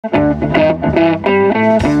Well,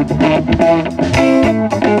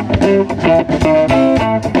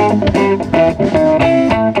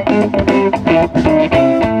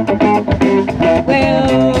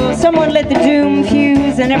 someone lit the doom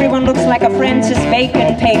fuse and everyone looks like a Francis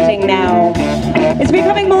Bacon painting now. It's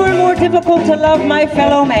becoming more and more difficult to love my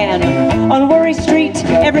fellow man. On Worry Street,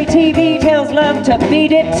 every TV tells love to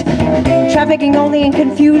beat it. Trafficking only in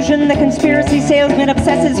confusion, the conspiracy salesman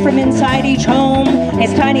obsesses from inside each home.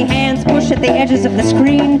 His tiny hands push at the edges of the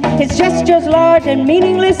screen. His gestures large and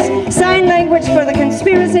meaningless. Sign language for the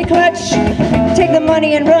conspiracy clutch. Take the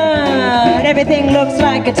money and run. Everything looks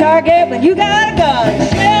like a target, but you got a gun.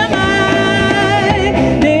 Share my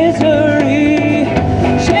misery.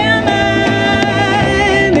 Share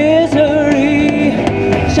my misery.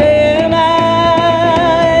 Share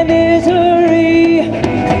my misery.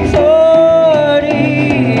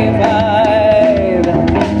 45.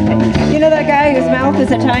 You know that guy whose mouth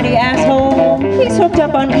is a tiny asshole? He's hooked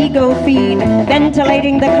up on ego feed,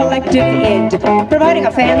 ventilating the collective id, providing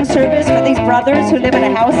a fan service for these brothers who live in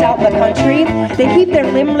a house out in the country. They keep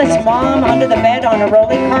their limbless mom under the bed on a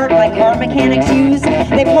rolling cart like car mechanics use.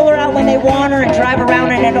 They pull her out when they want her and drive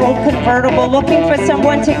around in an old convertible looking for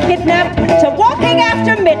someone to kidnap, to walking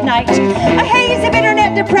after midnight. A haze of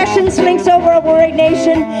internet depression slinks over a worried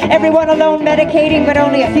nation. Everyone alone medicating, but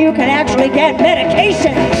only a few can actually get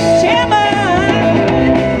medication. Share my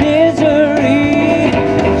misery.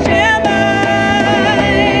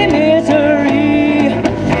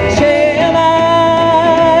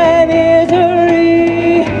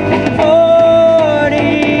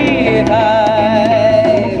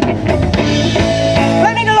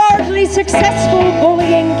 Successful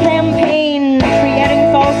bullying campaign,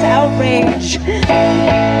 creating false outrage,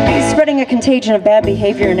 spreading a contagion of bad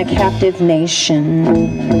behavior in a captive nation.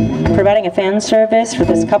 Providing a fan service for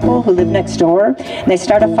this couple who live next door. And they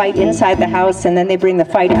start a fight inside the house and then they bring the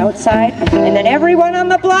fight outside. And then everyone on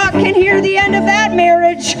the block can hear the end of that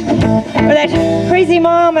marriage. Or that crazy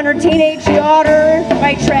mom and her teenage daughter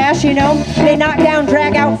fight trash, you know. They knock down,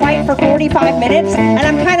 drag out fight for 45 minutes. And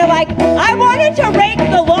I'm kind of like, I wanted to rake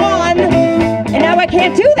the lawn. And now I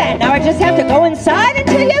can't do that. Now I just have to go inside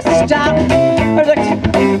until you stop. Or the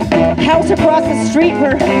house across the street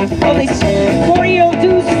where all these 40-year-old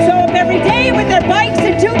dudes show up every day with their bikes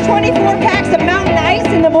and 24 packs of Mountain Ice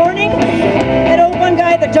in the morning. That old one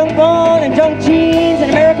guy, the junk ball and junk jeans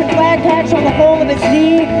and American flag patch on the hole of his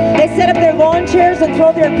knee. They set up their lawn chairs and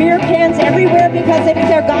throw their beer cans everywhere because it's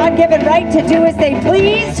their God-given right to do as they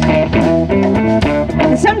please.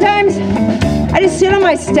 And sometimes I just sit on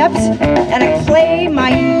my steps and I play my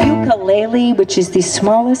ukulele, which is the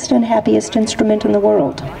smallest and happiest instrument in the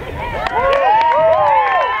world.